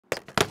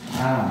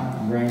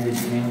I, Brandon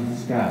M.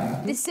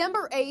 Scott.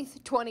 December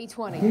 8th,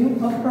 2020.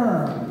 Do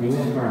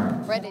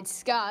affirm. Brandon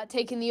Scott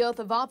taking the oath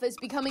of office,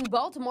 becoming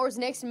Baltimore's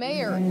next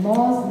mayor. And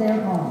laws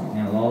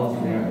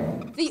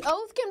thereof. The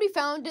oath can be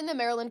found in the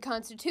Maryland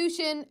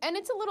Constitution, and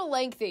it's a little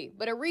lengthy,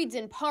 but it reads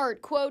in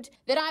part, quote,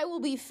 that I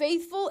will be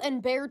faithful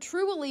and bear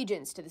true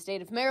allegiance to the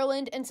state of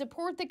Maryland and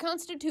support the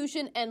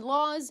Constitution and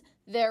laws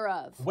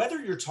thereof.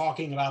 Whether you're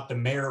talking about the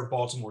mayor of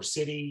Baltimore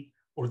City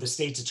or the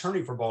state's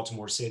attorney for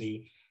Baltimore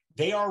City,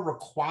 they are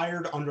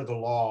required under the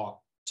law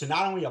to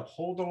not only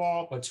uphold the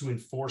law, but to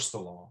enforce the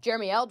law.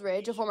 Jeremy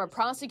Eldridge, a former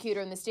prosecutor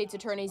in the state's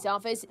attorney's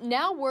office,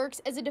 now works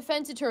as a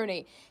defense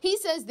attorney. He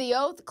says the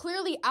oath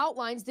clearly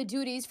outlines the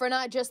duties for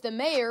not just the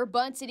mayor,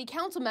 but city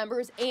council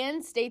members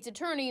and state's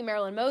attorney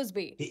Marilyn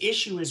Mosby. The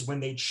issue is when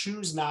they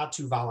choose not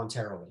to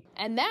voluntarily.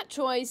 And that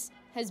choice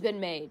has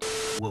been made.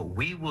 What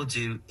we will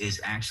do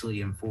is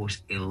actually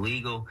enforce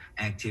illegal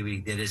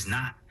activity that is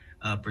not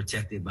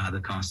protected by the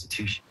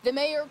Constitution. The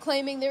mayor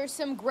claiming there's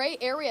some gray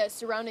areas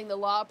surrounding the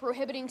law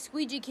prohibiting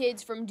squeegee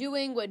kids from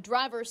doing what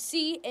drivers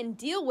see and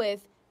deal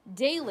with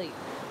daily.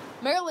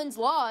 Maryland's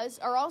laws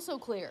are also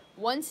clear.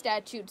 One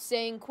statute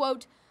saying,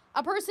 quote,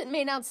 a person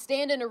may not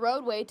stand in a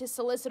roadway to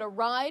solicit a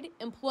ride,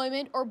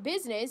 employment, or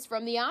business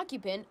from the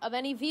occupant of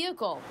any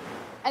vehicle.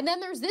 And then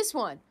there's this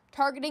one,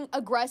 targeting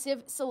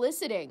aggressive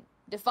soliciting,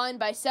 defined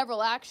by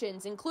several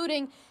actions,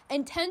 including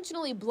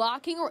intentionally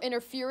blocking or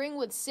interfering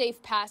with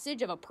safe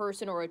passage of a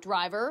person or a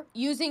driver,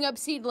 using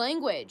obscene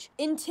language,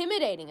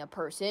 intimidating a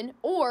person,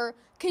 or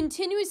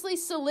continuously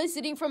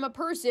soliciting from a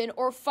person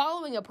or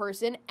following a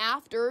person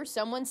after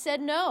someone said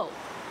no.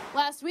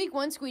 Last week,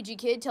 one squeegee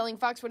kid telling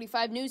Fox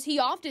 45 News he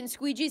often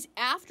squeegees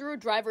after a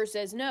driver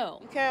says no.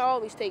 You can't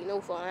always take no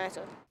for an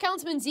answer.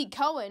 Councilman Zeke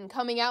Cohen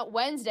coming out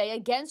Wednesday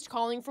against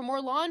calling for more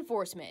law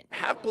enforcement.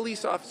 Have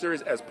police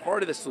officers as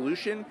part of the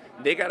solution.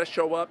 They got to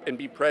show up and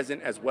be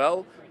present as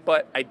well.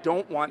 But I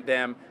don't want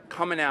them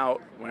coming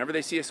out whenever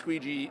they see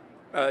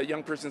a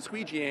young person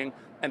squeegeeing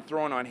and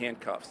throwing on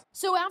handcuffs.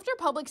 So after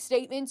public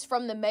statements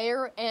from the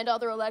mayor and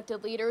other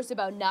elected leaders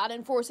about not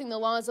enforcing the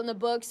laws on the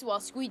books while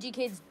squeegee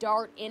kids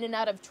dart in and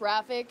out of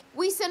traffic,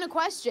 we sent a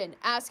question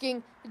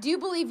asking, do you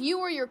believe you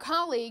or your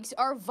colleagues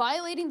are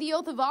violating the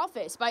oath of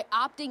office by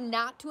opting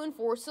not to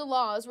enforce the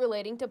laws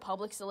relating to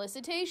public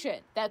solicitation?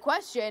 That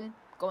question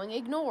going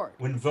ignored.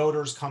 When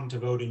voters come to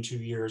vote in 2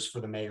 years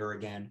for the mayor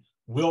again,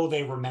 will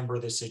they remember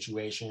this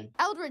situation?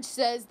 Eldridge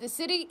says the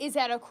city is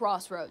at a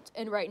crossroads,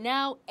 and right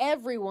now,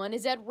 everyone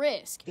is at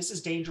risk. This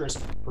is dangerous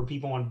for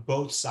people on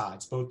both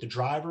sides, both the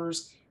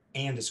drivers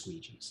and the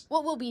squeegees.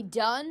 What will be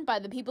done by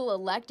the people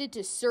elected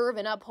to serve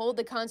and uphold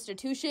the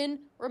Constitution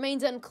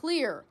remains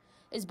unclear,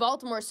 as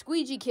Baltimore's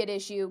squeegee kid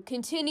issue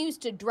continues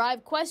to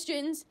drive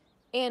questions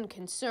and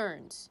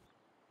concerns.